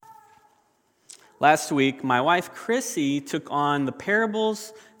Last week, my wife Chrissy took on the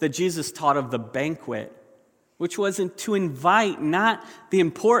parables that Jesus taught of the banquet, which was to invite not the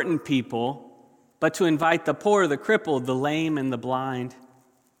important people, but to invite the poor, the crippled, the lame, and the blind.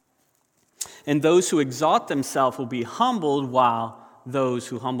 And those who exalt themselves will be humbled, while those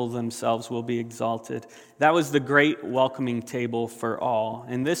who humble themselves will be exalted. That was the great welcoming table for all.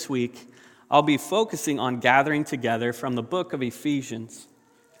 And this week, I'll be focusing on gathering together from the book of Ephesians.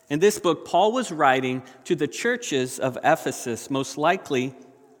 In this book, Paul was writing to the churches of Ephesus, most likely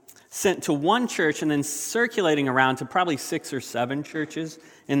sent to one church and then circulating around to probably 6 or 7 churches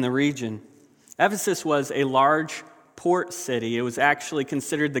in the region. Ephesus was a large port city. It was actually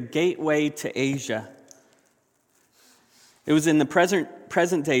considered the gateway to Asia. It was in the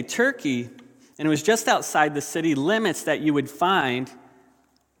present-day Turkey, and it was just outside the city limits that you would find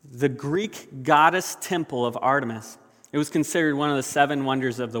the Greek goddess temple of Artemis. It was considered one of the 7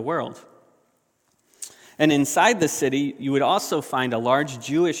 wonders of the world. And inside the city, you would also find a large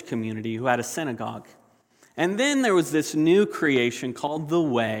Jewish community who had a synagogue. And then there was this new creation called the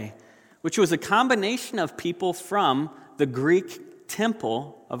Way, which was a combination of people from the Greek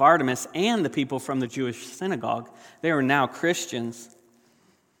temple of Artemis and the people from the Jewish synagogue. They were now Christians.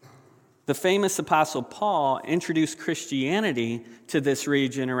 The famous Apostle Paul introduced Christianity to this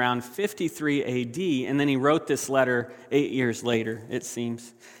region around 53 AD, and then he wrote this letter 8 years later, it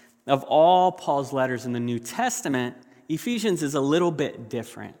seems. Of all Paul's letters in the New Testament, Ephesians is a little bit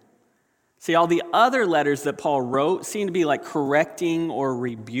different. See, all the other letters that Paul wrote seemed to be like correcting or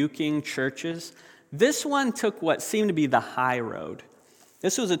rebuking churches. This one took what seemed to be the high road.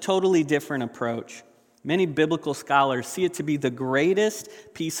 This was a totally different approach. Many biblical scholars see it to be the greatest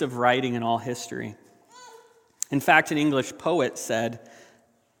piece of writing in all history. In fact, an English poet said,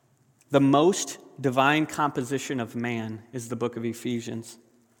 "The most divine composition of man is the book of Ephesians."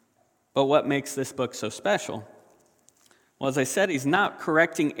 But what makes this book so special? Well, as I said, he's not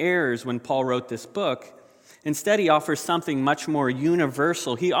correcting errors when Paul wrote this book. Instead, he offers something much more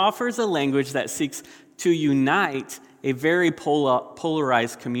universal. He offers a language that seeks to unite a very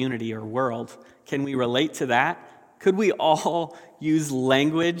polarized community or world. Can we relate to that? Could we all use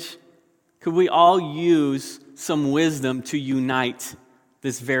language? Could we all use some wisdom to unite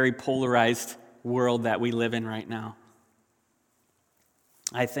this very polarized world that we live in right now?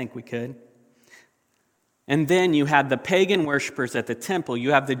 I think we could. And then you had the pagan worshipers at the temple.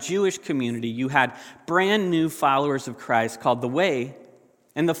 You have the Jewish community. You had brand new followers of Christ called the Way.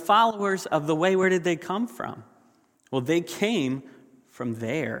 And the followers of the Way, where did they come from? Well, they came from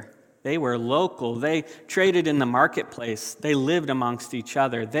there. They were local. They traded in the marketplace. They lived amongst each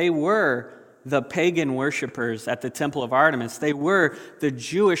other. They were the pagan worshipers at the temple of Artemis. They were the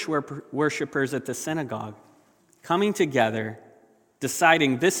Jewish worshipers at the synagogue, coming together,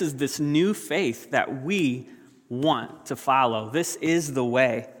 deciding this is this new faith that we want to follow. This is the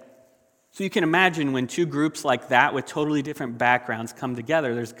way. So you can imagine when 2 groups like that with totally different backgrounds come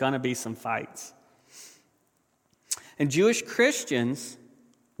together, there's going to be some fights. And Jewish Christians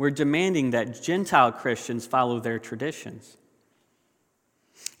were demanding that Gentile Christians follow their traditions.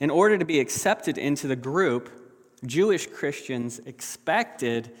 In order to be accepted into the group, Jewish Christians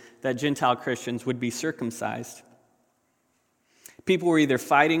expected that Gentile Christians would be circumcised. People were either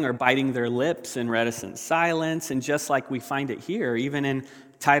fighting or biting their lips in reticent silence, and just like we find it here, even in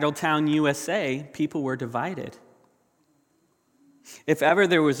Titletown, USA, people were divided. If ever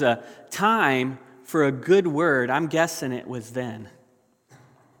there was a time for a good word, I'm guessing it was then.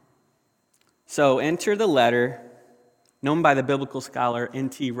 So enter the letter, known by the biblical scholar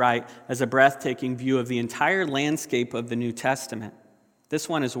N.T. Wright as a breathtaking view of the entire landscape of the New Testament. This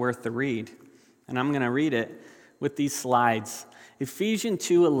one is worth the read, and I'm going to read it with these slides. Ephesians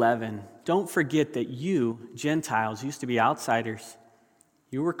 2:11, don't forget that you, Gentiles, used to be outsiders.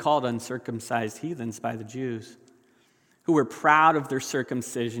 You were called uncircumcised heathens by the Jews, who were proud of their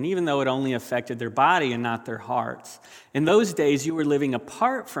circumcision, even though it only affected their body and not their hearts. In those days, you were living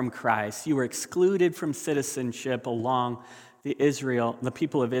apart from Christ. You were excluded from citizenship along the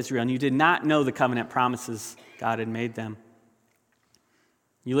people of Israel, and you did not know the covenant promises God had made them.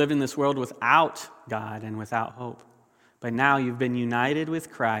 You lived in this world without God and without hope. But now you've been united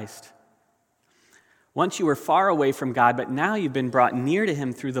with Christ. Once you were far away from God, but now you've been brought near to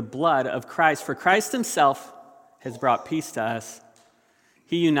him through the blood of Christ. For Christ himself has brought peace to us.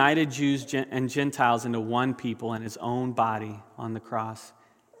 He united Jews and Gentiles into one people in his own body on the cross.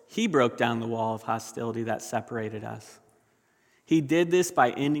 He broke down the wall of hostility that separated us. He did this by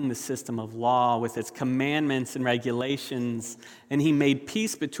ending the system of law with its commandments and regulations, and he made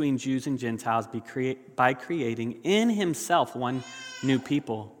peace between Jews and Gentiles by creating in himself one new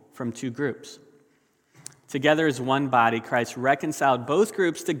people from 2 groups. Together as one body, Christ reconciled both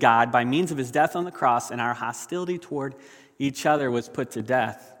groups to God by means of his death on the cross, and our hostility toward each other was put to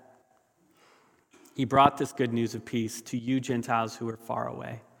death. He brought this good news of peace to you Gentiles who are far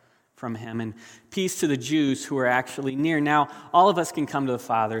away from him, and peace to the Jews who are actually near. Now, all of us can come to the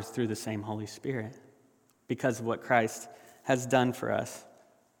Father through the same Holy Spirit because of what Christ has done for us.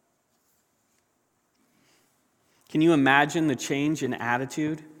 Can you imagine the change in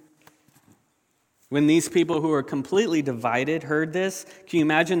attitude? When these people who are completely divided heard this, can you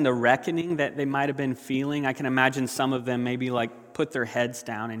imagine the reckoning that they might have been feeling? I can imagine some of them maybe put their heads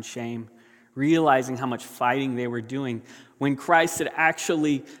down in shame, realizing how much fighting they were doing. When Christ had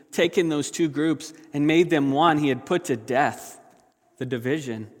actually taken those two groups and made them one, he had put to death the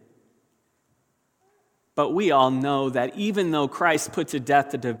division. But we all know that even though Christ put to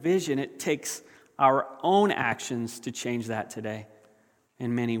death the division, it takes our own actions to change that today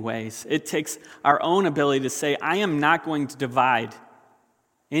in many ways. It takes our own ability to say, I am not going to divide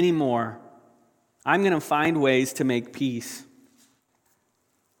anymore. I'm going to find ways to make peace.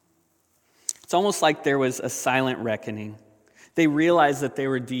 It's almost like there was a silent reckoning. They realized that they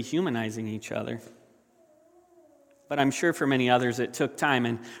were dehumanizing each other. But I'm sure for many others it took time.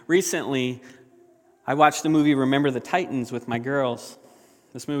 And recently, I watched the movie Remember the Titans with my girls.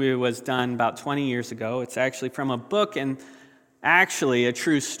 This movie was done about 20 years ago. It's actually from a book and actually a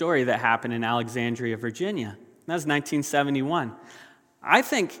true story that happened in Alexandria, Virginia. That was 1971. I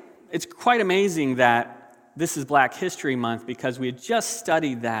think it's quite amazing that this is Black History Month because we had just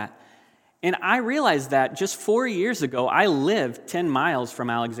studied that. And I realized that just 4 years ago, I lived 10 miles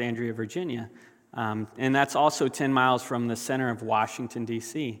from Alexandria, Virginia. And that's also 10 miles from the center of Washington,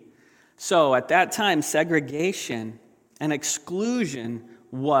 D.C. So at that time, segregation and exclusion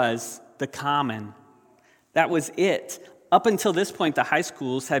was the common. That was it. Up until this point, the high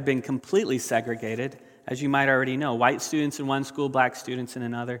schools had been completely segregated, as you might already know. White students in one school, black students in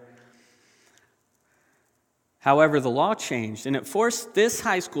another. However, the law changed, and it forced this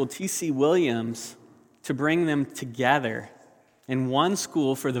high school, T.C. Williams, to bring them together in one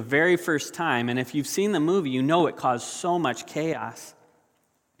school for the very first time. And if you've seen the movie, you know it caused so much chaos.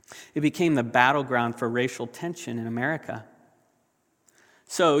 It became the battleground for racial tension in America.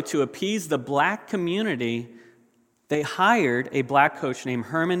 So, to appease the black community, they hired a black coach named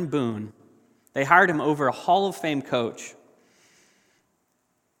Herman Boone. They hired him over a Hall of Fame coach.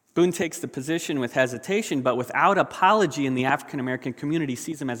 Boone takes the position with hesitation, but without apology, in the African American community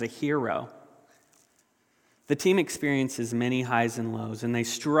sees him as a hero. The team experiences many highs and lows, and they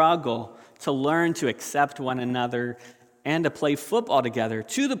struggle to learn to accept one another and to play football together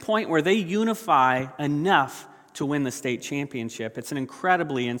to the point where they unify enough to win the state championship. It's an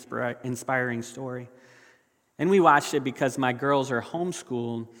incredibly inspiring story. And we watched it because my girls are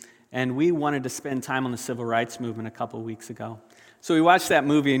homeschooled, and we wanted to spend time on the civil rights movement a couple weeks ago. So we watched that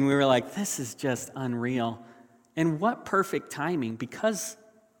movie, and we were like, this is just unreal. And what perfect timing, because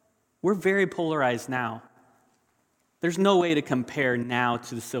we're very polarized now. There's no way to compare now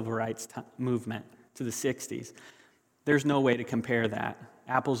to the civil rights movement, to the 60s. There's no way to compare that.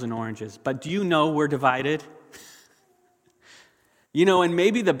 Apples and oranges. But do you know we're divided? And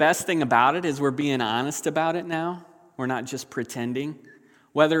maybe the best thing about it is we're being honest about it now. We're not just pretending.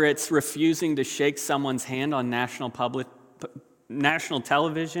 Whether it's refusing to shake someone's hand on national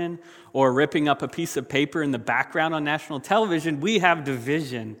television or ripping up a piece of paper in the background on national television, we have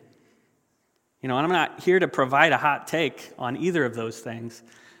division. And I'm not here to provide a hot take on either of those things.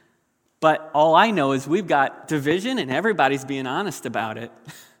 But all I know is we've got division and everybody's being honest about it.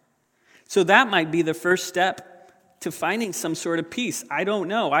 So that might be the first step to finding some sort of peace. I don't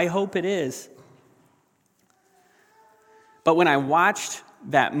know. I hope it is. But when I watched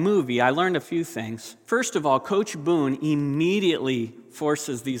that movie, I learned a few things. First of all, Coach Boone immediately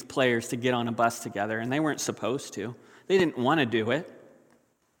forces these players to get on a bus together, and they weren't supposed to. They didn't want to do it.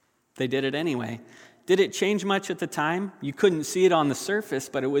 They did it anyway. Did it change much at the time? You couldn't see it on the surface,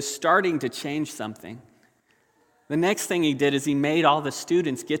 but it was starting to change something. The next thing he did is he made all the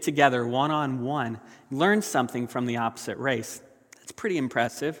students get together one-on-one, learn something from the opposite race. That's pretty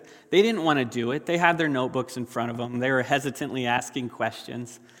impressive. They didn't want to do it. They had their notebooks in front of them. They were hesitantly asking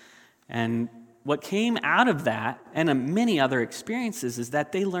questions. And what came out of that, and many other experiences, is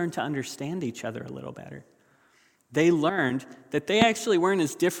that they learned to understand each other a little better. They learned that they actually weren't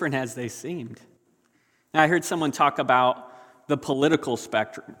as different as they seemed. Now, I heard someone talk about the political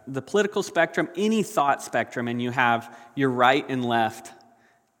spectrum, any thought spectrum, and you have your right and left.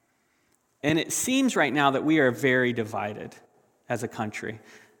 And it seems right now that we are very divided as a country.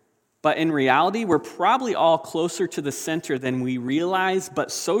 But in reality, we're probably all closer to the center than we realize,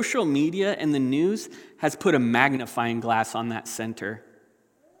 but social media and the news has put a magnifying glass on that center.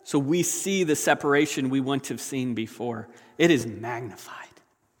 So we see the separation we wouldn't have seen before. It is magnified.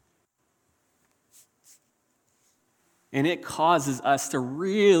 And it causes us to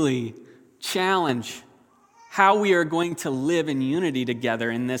really challenge how we are going to live in unity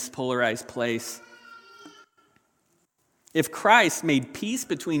together in this polarized place. If Christ made peace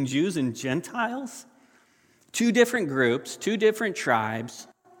between Jews and Gentiles, two different groups, two different tribes,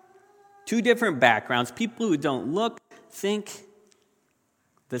 two different backgrounds, people who don't look, think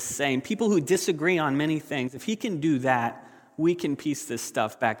the same, people who disagree on many things, if he can do that, we can piece this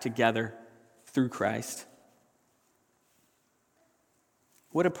stuff back together through Christ.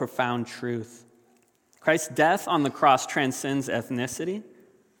 What a profound truth. Christ's death on the cross transcends ethnicity,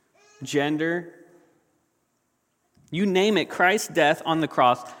 gender. You name it, Christ's death on the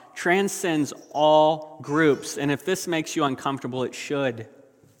cross transcends all groups. And if this makes you uncomfortable, it should.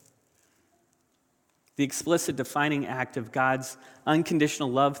 The explicit defining act of God's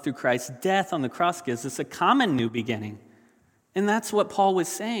unconditional love through Christ's death on the cross gives us a common new beginning. And that's what Paul was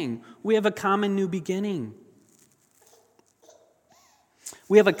saying. We have a common new beginning.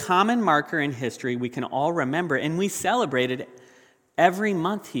 We have a common marker in history we can all remember, and we celebrate it every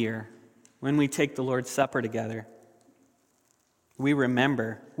month here when we take the Lord's Supper together. We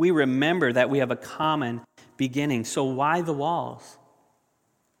remember that we have a common beginning. So why the walls?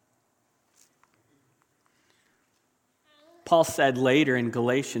 Paul said later in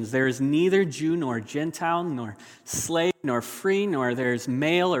Galatians, there is neither Jew nor Gentile, nor slave nor free, nor there is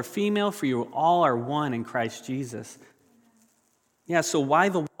male or female, for you all are one in Christ Jesus. Yeah, so why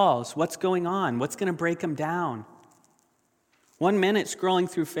the walls? What's going on? What's going to break them down? 1 minute scrolling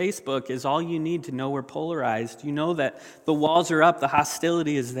through Facebook is all you need to know we're polarized. You know that the walls are up, the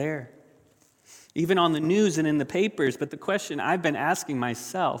hostility is there. Even on the news and in the papers. But the question I've been asking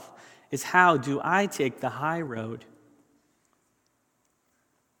myself is, how do I take the high road?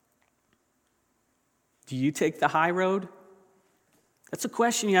 Do you take the high road? That's a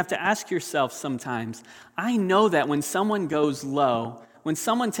question you have to ask yourself sometimes. I know that when someone goes low, when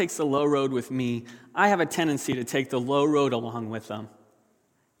someone takes the low road with me, I have a tendency to take the low road along with them.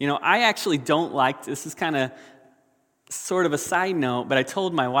 You know, I actually don't like, this is kind of sort of a side note, but I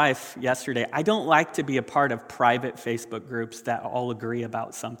told my wife yesterday, I don't like to be a part of private Facebook groups that all agree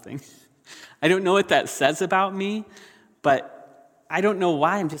about something. I don't know what that says about me, but I don't know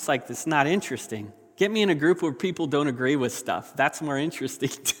why. I'm just like, this is not interesting. Get me in a group where people don't agree with stuff. That's more interesting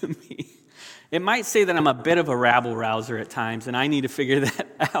to me. It might say that I'm a bit of a rabble-rouser at times, and I need to figure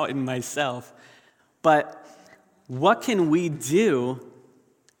that out in myself. But what can we do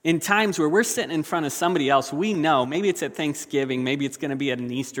in times where we're sitting in front of somebody else we know, maybe it's at Thanksgiving, maybe it's going to be at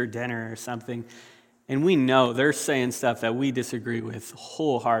an Easter dinner or something, and we know they're saying stuff that we disagree with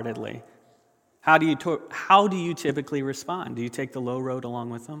wholeheartedly. How do you typically respond? Do you take the low road along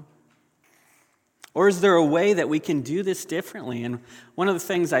with them? Or is there a way that we can do this differently? And one of the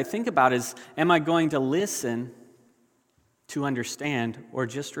things I think about is, am I going to listen to understand or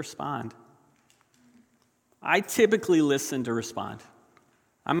just respond? I typically listen to respond.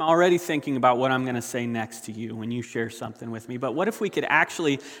 I'm already thinking about what I'm going to say next to you when you share something with me. But what if we could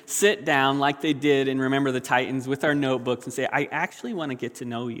actually sit down like they did in Remember the Titans with our notebooks and say, I actually want to get to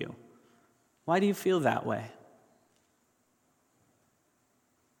know you. Why do you feel that way?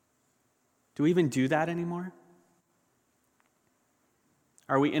 Do we even do that anymore?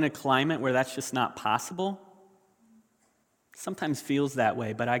 Are we in a climate where that's just not possible? Sometimes feels that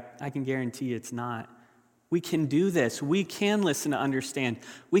way, but I can guarantee you it's not. We can do this. We can listen to understand.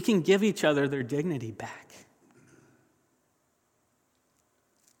 We can give each other their dignity back.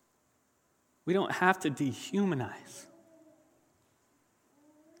 We don't have to dehumanize.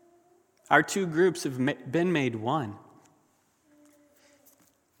 Our two groups have been made one.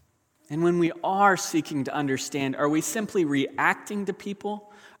 And when we are seeking to understand, are we simply reacting to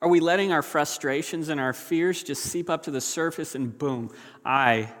people? Are we letting our frustrations and our fears just seep up to the surface and boom,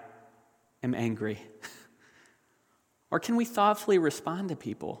 I am angry? Or can we thoughtfully respond to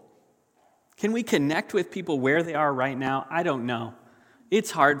people? Can we connect with people where they are right now? I don't know.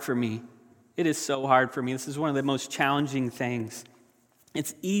 It's hard for me. It is so hard for me. This is one of the most challenging things.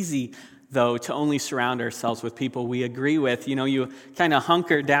 It's easy, though, to only surround ourselves with people we agree with. You know, you kind of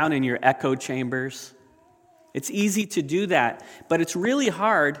hunker down in your echo chambers. It's easy to do that, but it's really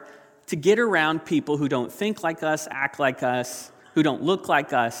hard to get around people who don't think like us, act like us, who don't look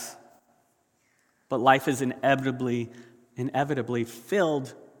like us. But life is inevitably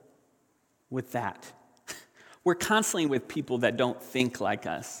filled with that. We're constantly with people that don't think like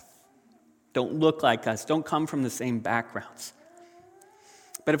us. don't look like us, don't come from the same backgrounds.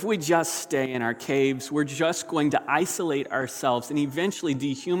 But if we just stay in our caves, we're just going to isolate ourselves and eventually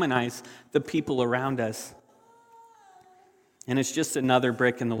dehumanize the people around us. And it's just another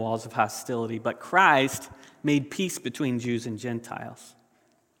brick in the walls of hostility. But Christ made peace between Jews and Gentiles.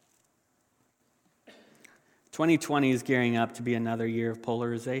 2020 is gearing up to be another year of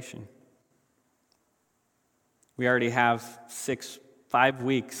polarization. We already have 5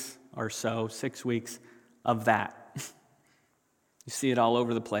 weeks or so, 6 weeks of that. You see it all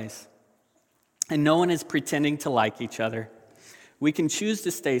over the place. And no one is pretending to like each other. We can choose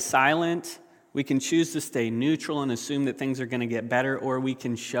to stay silent. We can choose to stay neutral and assume that things are going to get better, or we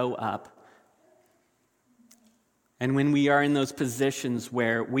can show up. And when we are in those positions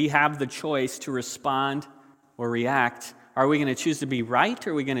where we have the choice to respond or react, are we going to choose to be right,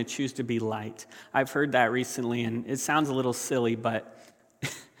 or are we going to choose to be light? I've heard that recently, and it sounds a little silly, but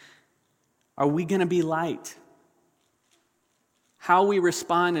are we going to be light? How we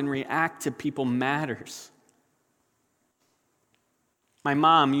respond and react to people matters. My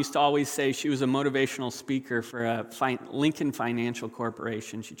mom used to always say she was a motivational speaker for Lincoln Financial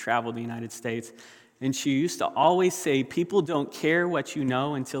Corporation. She traveled the United States. And she used to always say, people don't care what you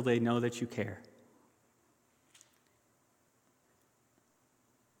know until they know that you care.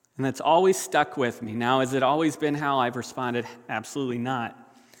 And that's always stuck with me. Now, has it always been how I've responded? Absolutely not.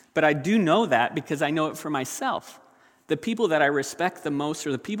 But I do know that because I know it for myself. The people that I respect the most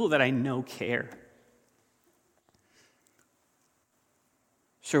are the people that I know care.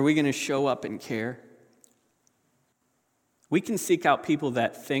 So are we going to show up and care? We can seek out people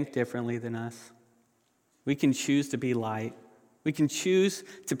that think differently than us. We can choose to be light. We can choose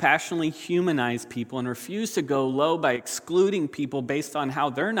to passionately humanize people and refuse to go low by excluding people based on how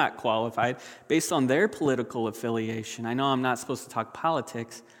they're not qualified, based on their political affiliation. I know I'm not supposed to talk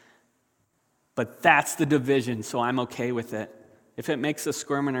politics, but that's the division, so I'm okay with it. If it makes us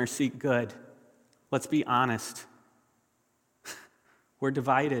squirm in our seat, good. Let's be honest. We're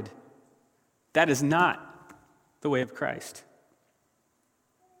divided. That is not the way of Christ.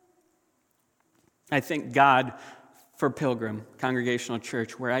 I thank God for Pilgrim Congregational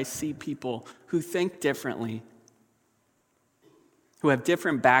Church, where I see people who think differently, who have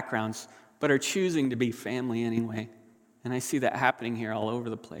different backgrounds, but are choosing to be family anyway. And I see that happening here all over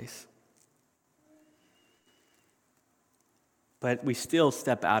the place. But we still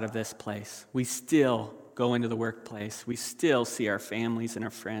step out of this place. We still go into the workplace. We still see our families and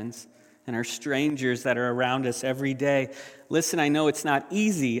our friends and our strangers that are around us every day. Listen, I know it's not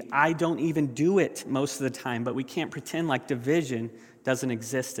easy. I don't even do it most of the time, but we can't pretend like division doesn't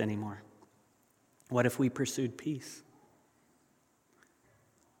exist anymore. What if we pursued peace?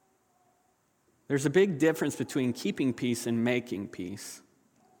 There's a big difference between keeping peace and making peace.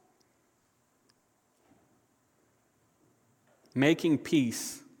 Making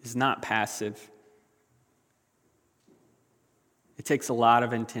peace is not passive. It takes a lot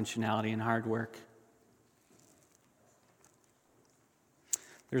of intentionality and hard work.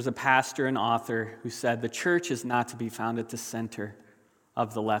 There's a pastor and author who said, the church is not to be found at the center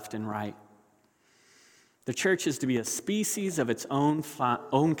of the left and right. The church is to be a species of its own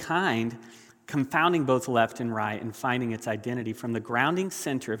kind, confounding both left and right and finding its identity from the grounding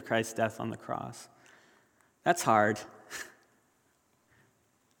center of Christ's death on the cross. That's hard.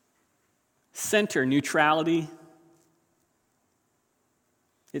 Center, neutrality,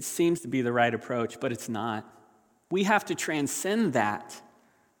 it seems to be the right approach, but it's not. We have to transcend that.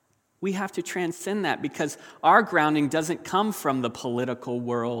 We have to transcend that because our grounding doesn't come from the political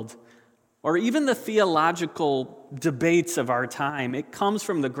world or even the theological debates of our time. It comes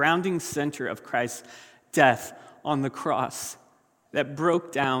from the grounding center of Christ's death on the cross that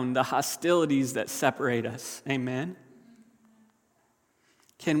broke down the hostilities that separate us. Amen?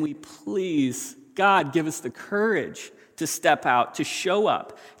 Can we please, God, give us the courage to step out, to show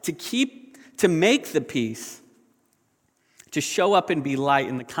up, to make the peace, to show up and be light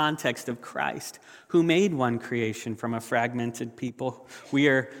in the context of Christ, who made one creation from a fragmented people. We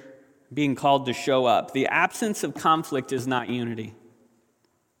are being called to show up. The absence of conflict is not unity.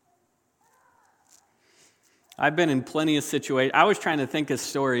 I've been in plenty of situations. I was trying to think of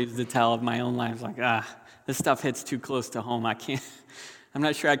stories to tell of my own life. Like, this stuff hits too close to home. I'm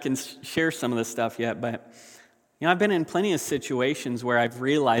not sure I can share some of this stuff yet, but I've been in plenty of situations where I've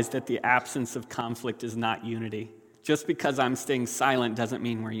realized that the absence of conflict is not unity. Just because I'm staying silent doesn't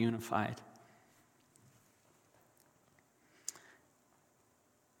mean we're unified.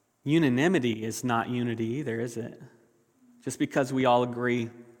 Unanimity is not unity either, is it? Just because we all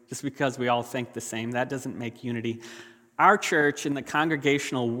agree, just because we all think the same, that doesn't make unity. Our church, in the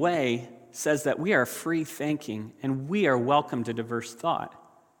congregational way, says that we are free thinking and we are welcome to diverse thought.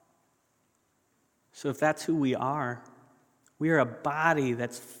 So if that's who we are a body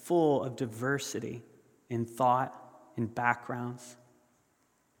that's full of diversity in thought and backgrounds.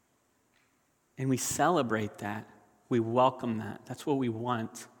 And we celebrate that. We welcome that. That's what we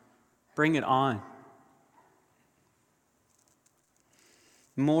want. Bring it on.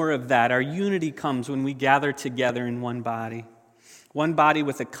 More of that. Our unity comes when we gather together in one body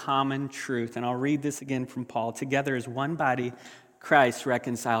with a common truth. And I'll read this again from Paul. Together as one body, Christ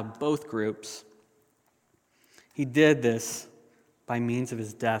reconciled both groups. He did this by means of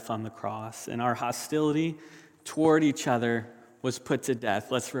his death on the cross. And our hostility toward each other was put to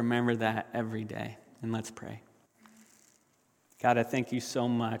death. Let's remember that every day. And let's pray. God, I thank you so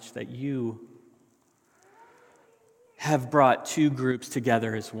much that you have brought two groups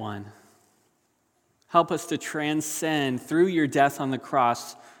together as one. Help us to transcend through your death on the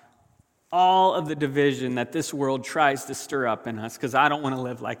cross all of the division that this world tries to stir up in us, because I don't want to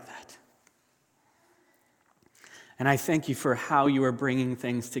live like that. And I thank you for how you are bringing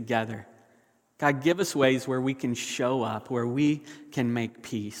things together. God, give us ways where we can show up, where we can make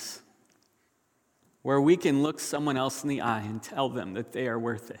peace, where we can look someone else in the eye and tell them that they are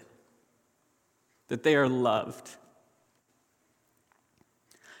worth it, that they are loved,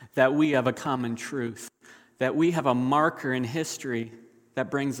 that we have a common truth, that we have a marker in history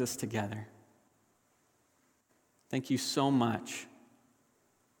that brings us together. Thank you so much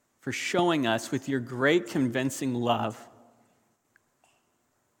for showing us with your great convincing love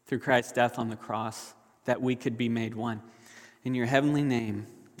through Christ's death on the cross that we could be made one. In your heavenly name,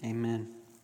 amen.